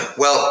you?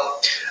 Well,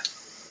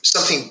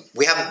 something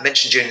we haven't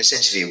mentioned during this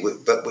interview,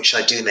 but which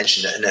I do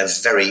mention in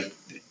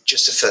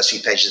just the first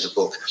few pages of the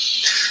book.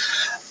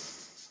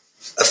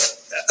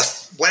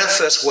 When I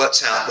first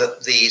worked out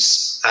that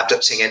these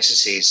abducting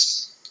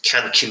entities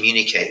can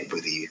communicate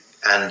with you,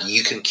 and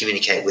you can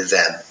communicate with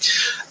them,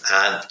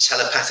 and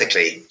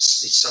telepathically,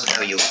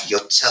 somehow you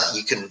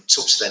can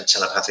talk to them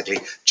telepathically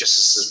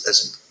just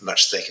as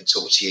much as they can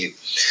talk to you.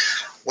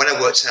 When I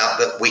worked out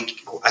that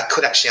I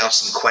could actually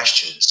ask them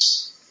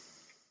questions,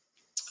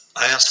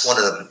 I asked one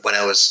of them when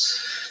I was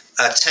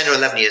 10 or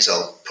 11 years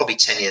old, probably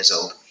 10 years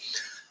old,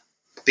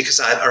 because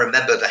I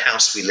remember the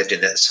house we lived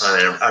in at the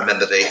time, and I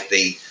remember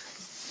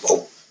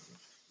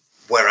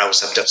where I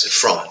was abducted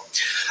from.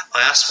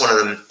 I asked one of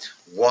them,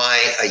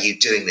 "Why are you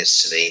doing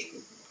this to me?"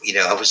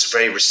 I was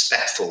very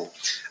respectful,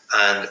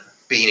 and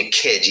being a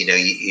kid,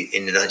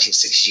 in the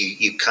 1960s,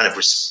 you kind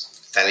of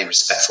fairly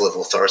respectful of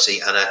authority,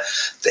 and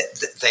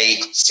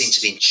they seemed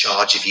to be in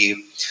charge of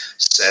you.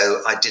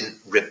 So I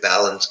didn't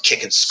rebel and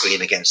kick and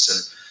scream against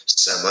them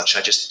so much.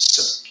 I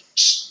just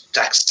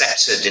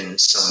accepted in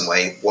some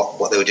way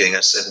what they were doing.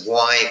 I said,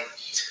 "Why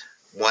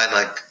am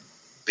I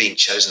being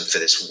chosen for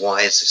this?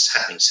 Why is this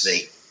happening to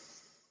me?"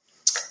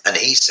 And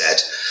he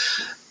said,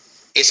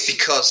 "It's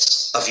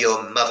because of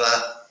your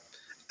mother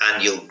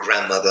and your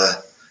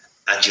grandmother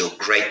and your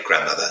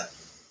great-grandmother,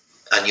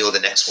 and you're the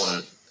next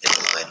one in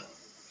line."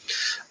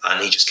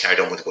 And he just carried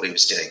on with what he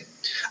was doing.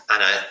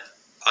 And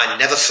I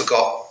never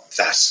forgot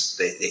that,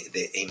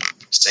 him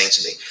saying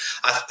to me.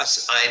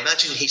 I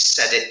imagine he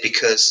said it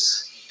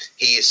because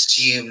he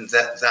assumed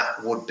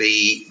that would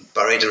be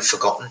buried and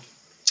forgotten.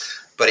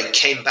 But it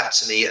came back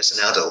to me as an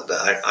adult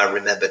that I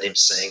remembered him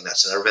saying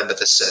that, and I remember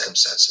the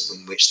circumstance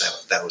in which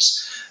that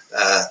was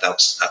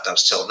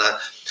told. Now,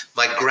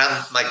 my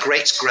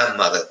great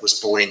grandmother was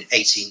born in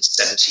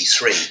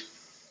 1873,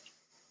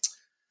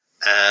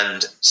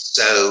 and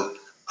so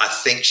I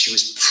think she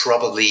was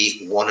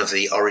probably one of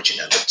the origin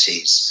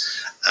abductees.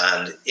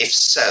 And if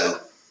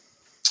so,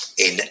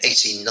 in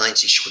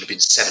 1890 she would have been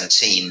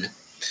 17,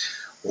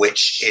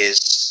 which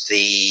is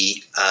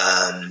the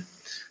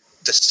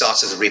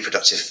start of the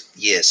reproductive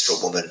years for a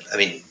woman. I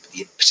mean,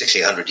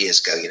 particularly 100 years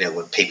ago,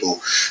 when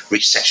people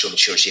reach sexual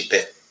maturity a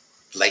bit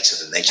later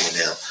than they do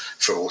now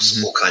for all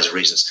kinds of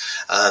reasons.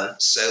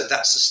 So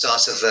that's the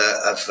start of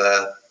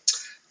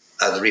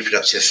the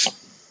reproductive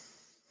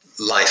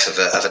life of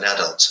an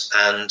adult.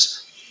 And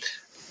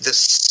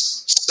there's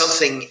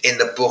something in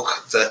the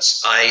book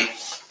that I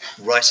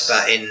write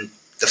about in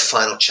the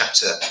final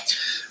chapter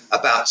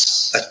about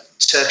a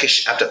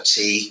Turkish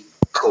abductee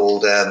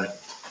called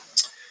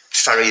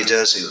Fariye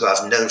Dursu, who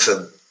I've known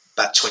for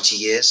about 20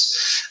 years,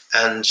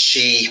 and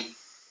she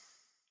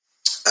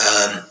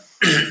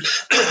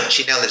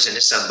now lives in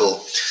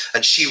Istanbul,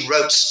 and she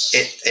wrote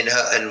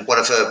in one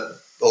of her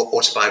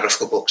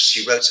autobiographical books.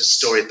 She wrote a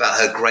story about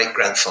her great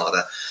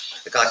grandfather,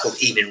 a guy called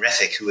Emin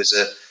Refik, who was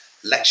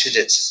lectured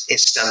at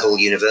Istanbul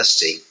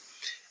University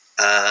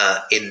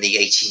in the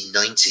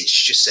 1890s.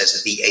 She just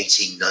says the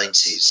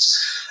 1890s,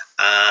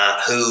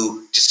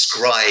 who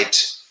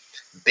described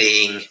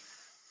being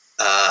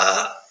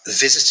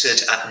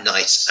visited at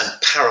night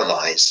and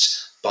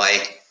paralyzed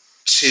by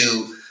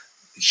two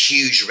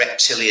huge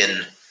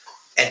reptilian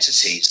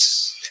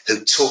entities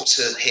who talked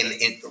to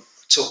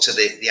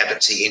the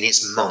abductee in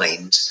his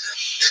mind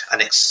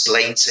and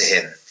explained to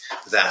him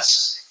that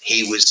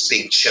he was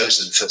being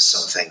chosen for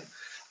something,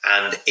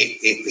 and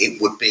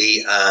it would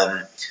be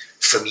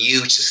from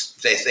you to,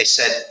 they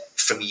said,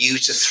 from you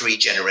to 3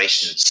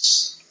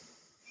 generations.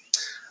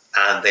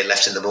 And they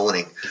left in the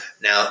morning.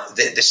 Now,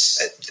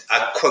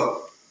 I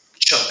quote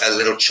a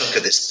little chunk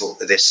of this book,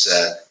 this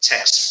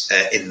text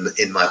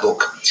in my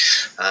book,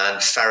 and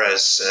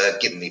Farah's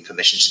given me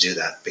permission to do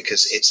that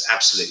because it's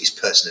absolutely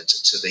pertinent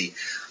to the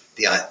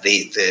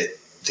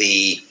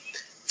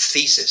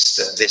thesis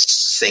that this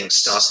thing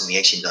started in the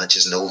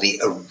 1890s, and all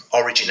the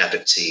origin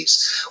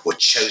abductees were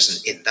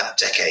chosen in that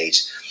decade,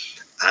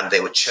 and they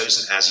were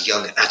chosen as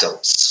young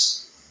adults.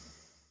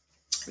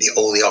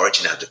 All the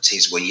origin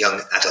abductees were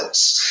young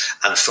adults,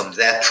 and from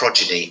their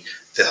progeny,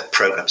 the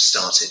program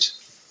started.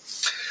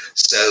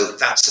 So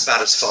that's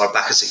about as far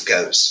back as it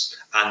goes.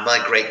 And my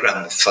great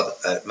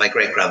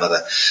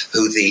grandmother,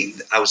 who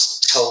I was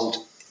told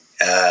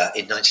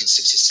in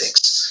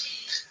 1966,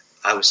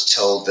 I was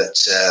told that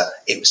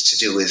it was to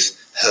do with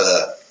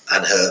her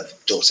and her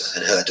daughter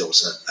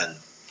and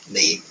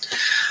me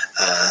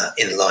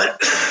in line.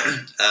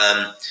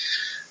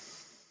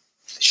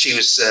 She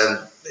was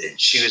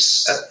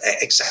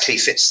exactly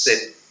fits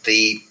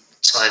the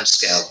time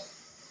scale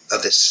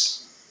of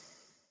this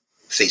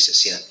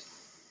thesis, yeah.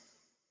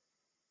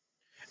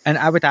 And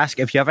I would ask,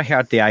 have you ever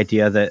heard the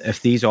idea that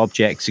if these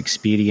objects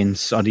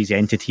experience, or these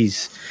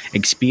entities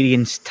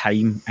experience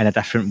time in a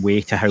different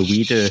way to how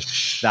we do,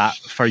 that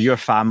for your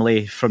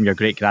family, from your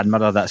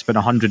great-grandmother, that's been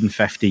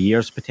 150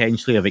 years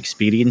potentially of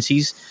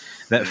experiences,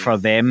 that for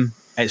them,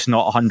 it's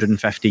not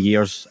 150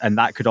 years, and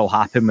that could all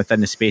happen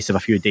within the space of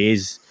a few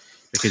days,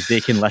 because they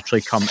can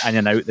literally come in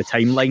and out the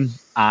timeline,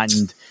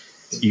 and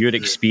your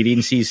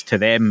experiences to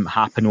them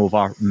happen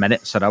over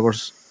minutes or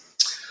hours?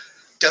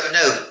 Don't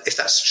know if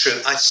that's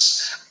true.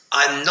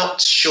 I'm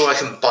not sure I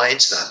can buy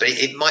into that, but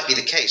it might be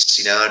the case.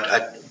 You know,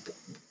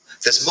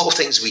 there's more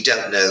things we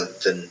don't know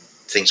than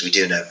things we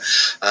do know.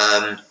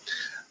 I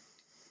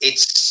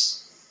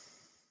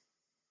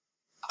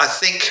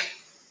think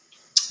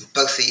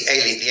both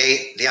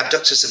the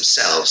abductors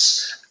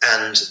themselves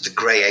and the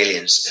grey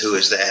aliens, who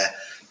is their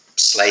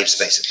slaves,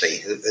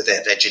 basically,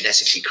 they're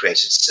genetically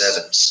created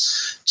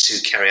servants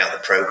to carry out the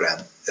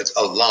program,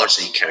 or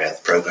largely carry out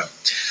the program.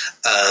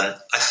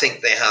 I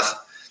think they have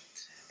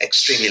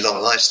extremely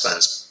long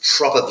lifespans,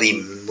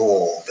 probably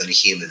more than a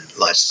human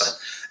lifespan.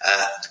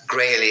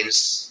 Grey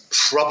aliens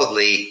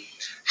probably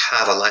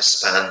have a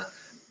lifespan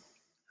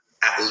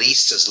at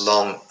least as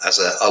long as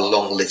a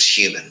long-lived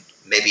human,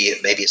 maybe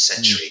a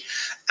century.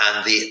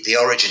 And the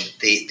origin,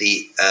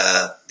 the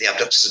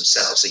abductors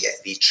themselves,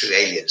 the true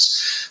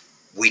aliens,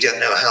 we don't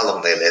know how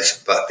long they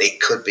live, but it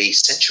could be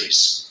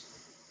centuries.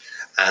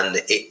 And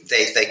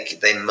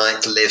they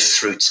might live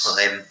through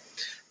time.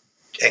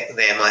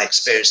 They might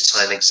experience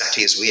time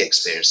exactly as we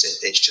experience it.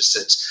 It's just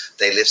that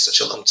they live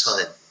such a long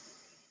time.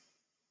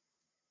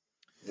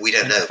 We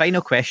don't know.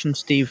 Final question,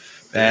 Steve,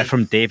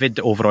 from David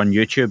over on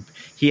YouTube.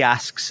 He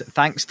asks,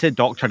 thanks to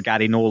Dr.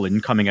 Gary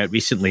Nolan coming out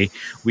recently,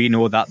 we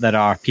know that there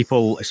are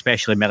people,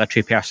 especially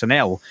military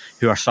personnel,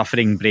 who are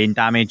suffering brain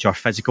damage or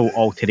physical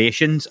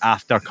alterations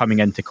after coming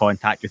into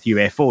contact with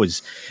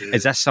UFOs.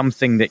 Is this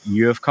something that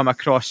you have come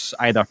across,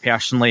 either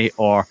personally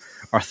or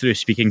through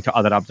speaking to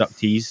other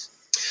abductees?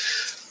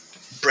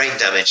 Brain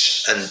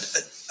damage, and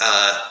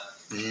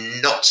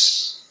not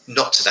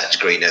to that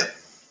degree, no.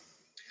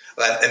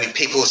 I mean,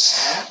 people's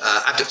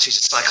abductees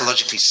are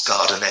psychologically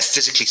scarred and they're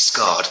physically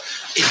scarred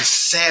in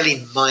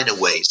fairly minor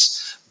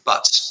ways.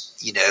 But,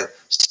 you know,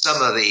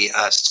 some of the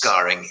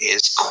scarring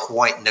is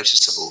quite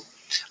noticeable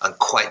and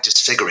quite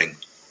disfiguring.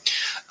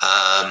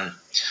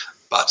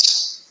 But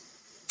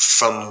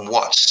from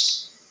what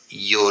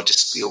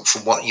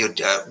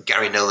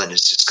Gary Nolan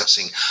is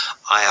discussing,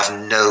 I have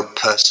no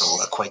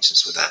personal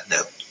acquaintance with that,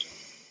 no.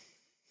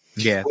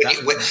 Yeah.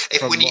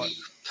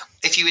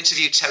 If you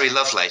interview Terry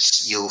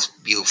Lovelace,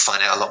 you'll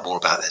find out a lot more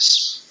about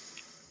this.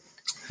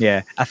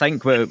 Yeah, I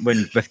think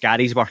with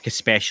Gary's work,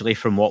 especially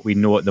from what we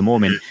know at the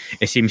moment,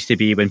 it seems to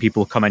be when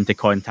people come into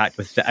contact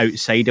with the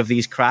outside of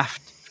these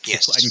craft,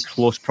 in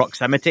close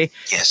proximity,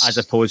 as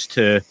opposed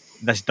to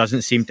this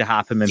doesn't seem to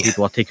happen when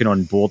people are taken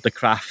on board the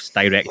crafts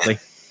directly. Yeah.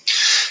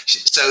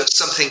 So it's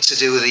something to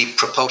do with the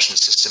propulsion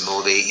system,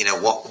 or the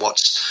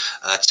what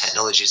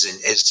technology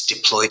is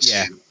deployed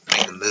to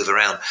make them move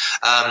around.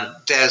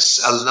 There's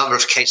a number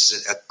of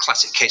cases,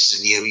 classic cases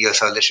in the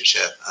UFO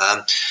literature.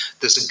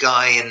 There's a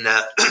guy in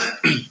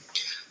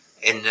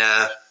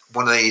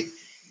one of the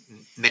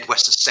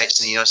Midwestern states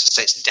in the United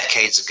States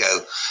decades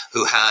ago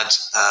who had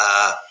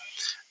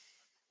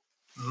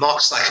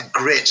marks like a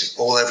grid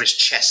all over his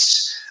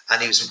chest.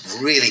 And he was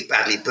really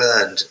badly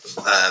burned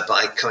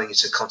by coming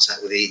into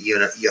contact with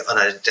the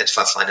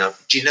unidentified flying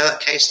object. Do you know that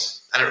case?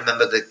 I don't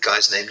remember the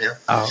guy's name now.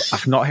 Oh,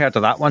 I've not heard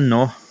of that one,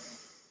 no.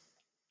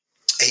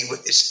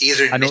 It's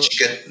either in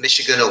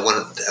Michigan or one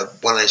of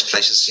those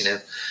places, you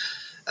know.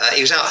 He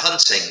was out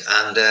hunting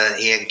and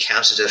he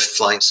encountered a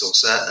flying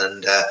saucer,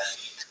 and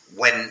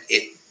when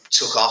it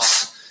took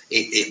off,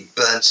 it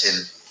burnt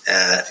him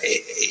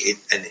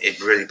it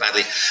really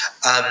badly.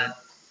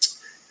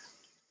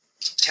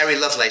 Terry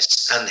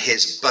Lovelace and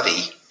his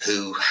buddy,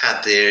 who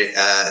had their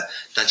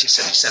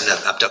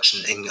 1977 abduction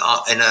in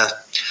a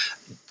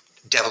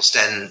Devil's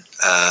Den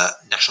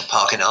National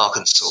Park in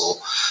Arkansas,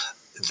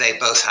 they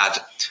both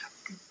had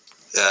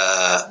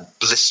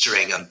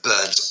blistering and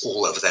burns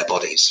all over their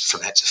bodies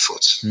from head to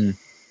foot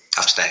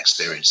after that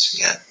experience.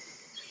 Yeah,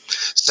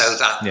 so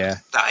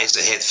that is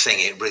a thing.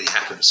 It really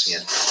happens.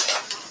 Yeah.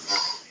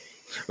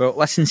 Well,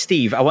 listen,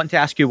 Steve, I want to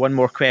ask you one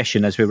more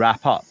question as we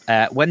wrap up.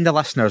 When the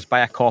listeners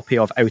buy a copy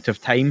of Out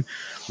of Time,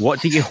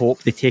 what do you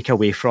hope they take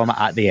away from it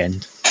at the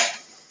end?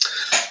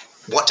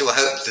 What do I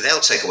hope that they'll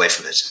take away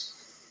from it?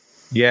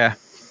 Yeah.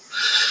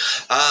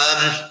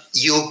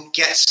 You'll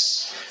get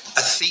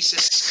a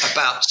thesis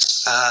about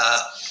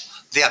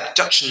the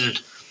abduction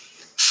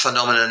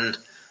phenomenon,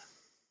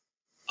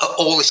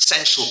 all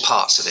essential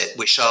parts of it,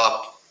 which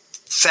are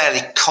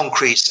fairly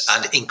concrete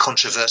and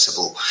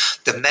incontrovertible.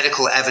 The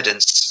medical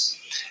evidence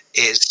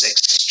is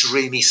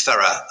extremely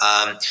thorough.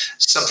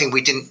 Something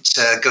we didn't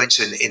go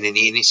into in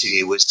the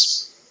interview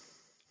was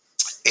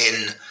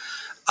in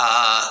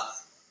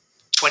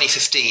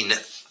 2015,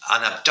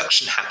 an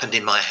abduction happened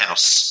in my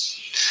house,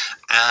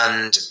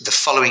 and the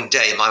following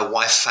day my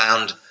wife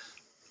found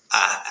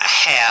a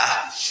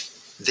hair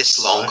this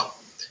long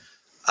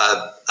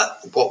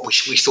what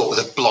we thought was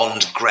a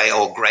blonde, grey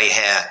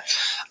hair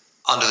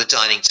under the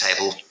dining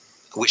table,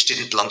 which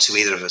didn't belong to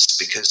either of us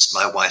because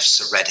my wife's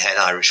a red-haired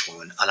Irish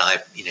woman,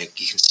 and you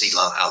can see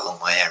how long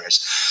my hair is.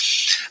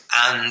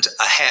 And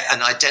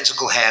an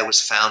identical hair was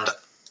found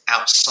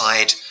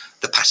outside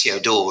the patio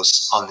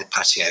doors on the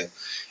patio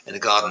in the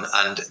garden,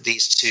 and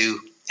these two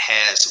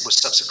hairs were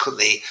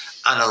subsequently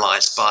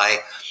analysed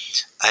by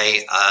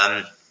a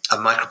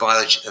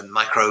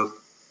micro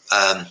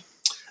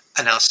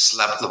analysis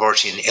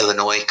laboratory in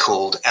Illinois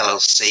called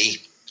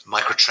LLC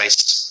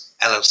Microtrace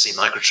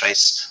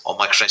or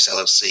Microtrace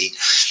LLC,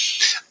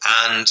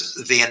 and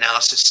the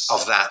analysis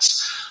of that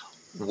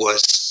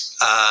was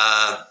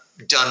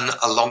done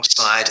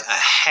alongside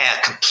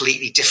a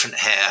completely different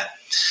hair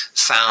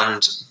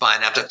found by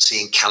an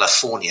abductee in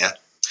California,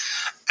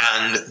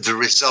 and the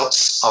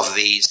results of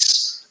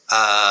these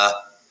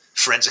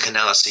forensic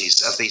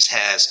analyses of these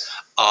hairs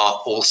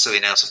are also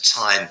in Out of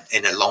Time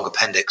in a long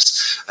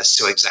appendix as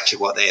to exactly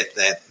what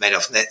they're made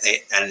of,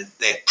 and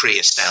they're pretty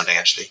astounding,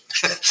 actually.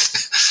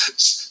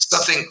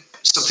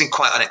 Something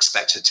quite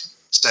unexpected.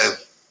 So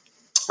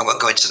I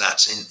won't go into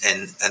that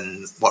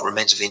in what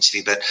remains of the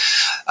interview, but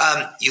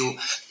you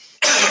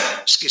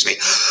excuse me,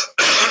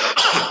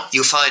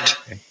 you'll find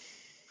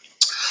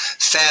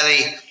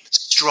fairly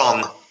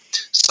strong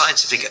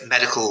scientific,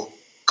 medical,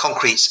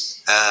 concrete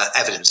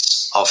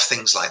evidence of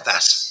things like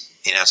that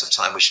in Out of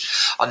Time, which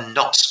are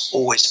not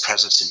always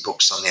present in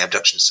books on the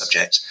abduction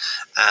subject,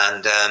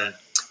 and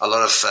a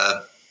lot of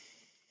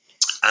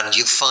and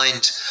you'll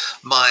find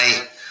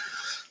my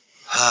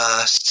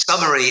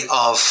summary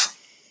of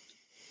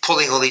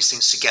pulling all these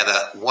things together,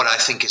 what I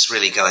think is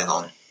really going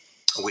on,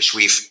 which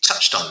we've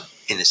touched on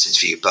in this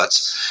interview, but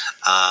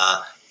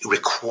it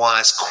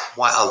requires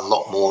quite a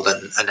lot more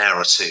than an hour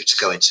or two to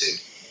go into.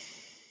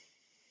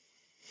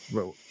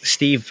 Well,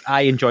 Steve,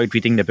 I enjoyed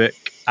reading the book,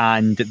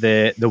 and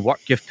the work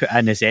you've put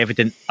in is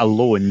evident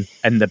alone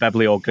in the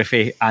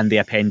bibliography and the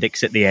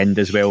appendix at the end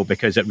as well,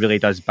 because it really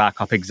does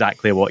back up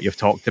exactly what you've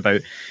talked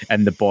about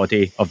in the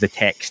body of the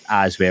text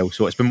as well.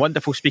 So it's been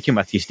wonderful speaking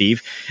with you,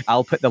 Steve.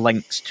 I'll put the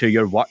links to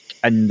your work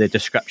in the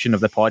description of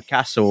the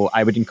podcast, so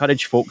I would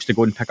encourage folks to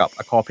go and pick up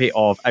a copy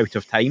of Out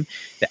of Time,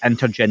 the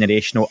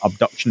Intergenerational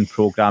Abduction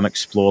Programme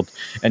Explored.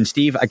 And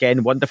Steve,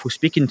 again, wonderful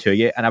speaking to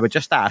you, and I would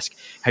just ask,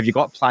 have you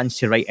got plans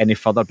to write any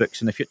further books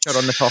in the future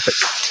on the topic?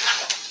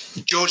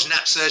 George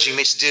Knapp's urging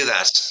me to do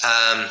that.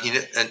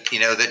 You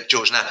know that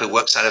George Knapp, who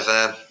works out of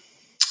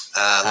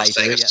Las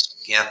Vegas.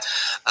 Yeah.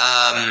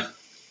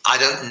 I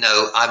don't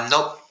know.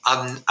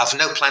 I've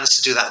no plans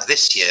to do that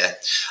this year.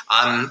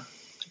 I'm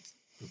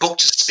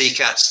booked to speak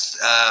at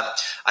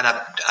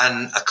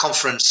a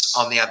conference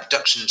on the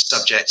abduction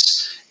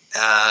subject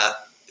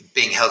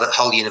being held at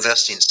Hull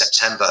University in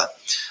September,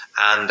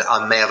 and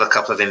I may have a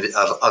couple of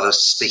other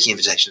speaking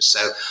invitations.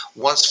 So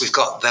once we've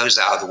got those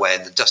out of the way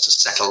and the dust has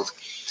settled,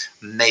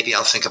 maybe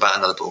I'll think about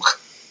another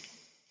book,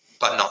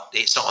 but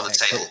it's not on the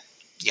table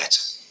yet.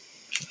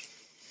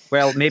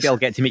 Well, maybe I'll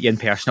get to meet you in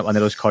person at one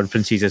of those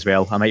conferences as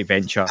well. I might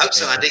venture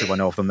to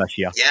one of them this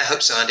year. Yeah,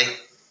 hope so, Andy.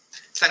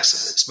 Thanks.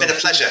 It's been a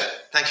pleasure.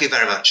 Thank you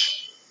very much.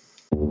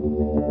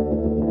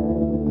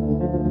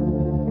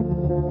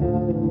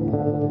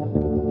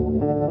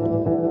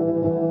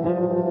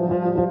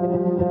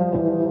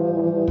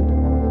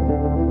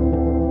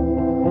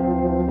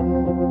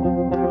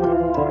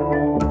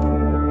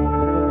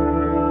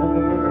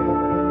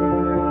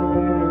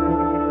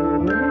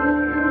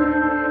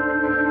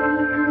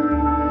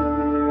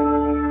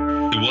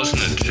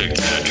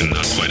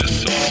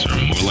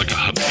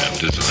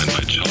 Designed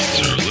by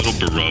Chaucer, a little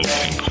Baroque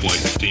and quite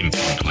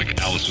steampunk,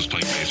 like Alice was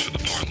playing bass for the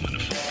Parliament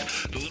of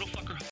Folk.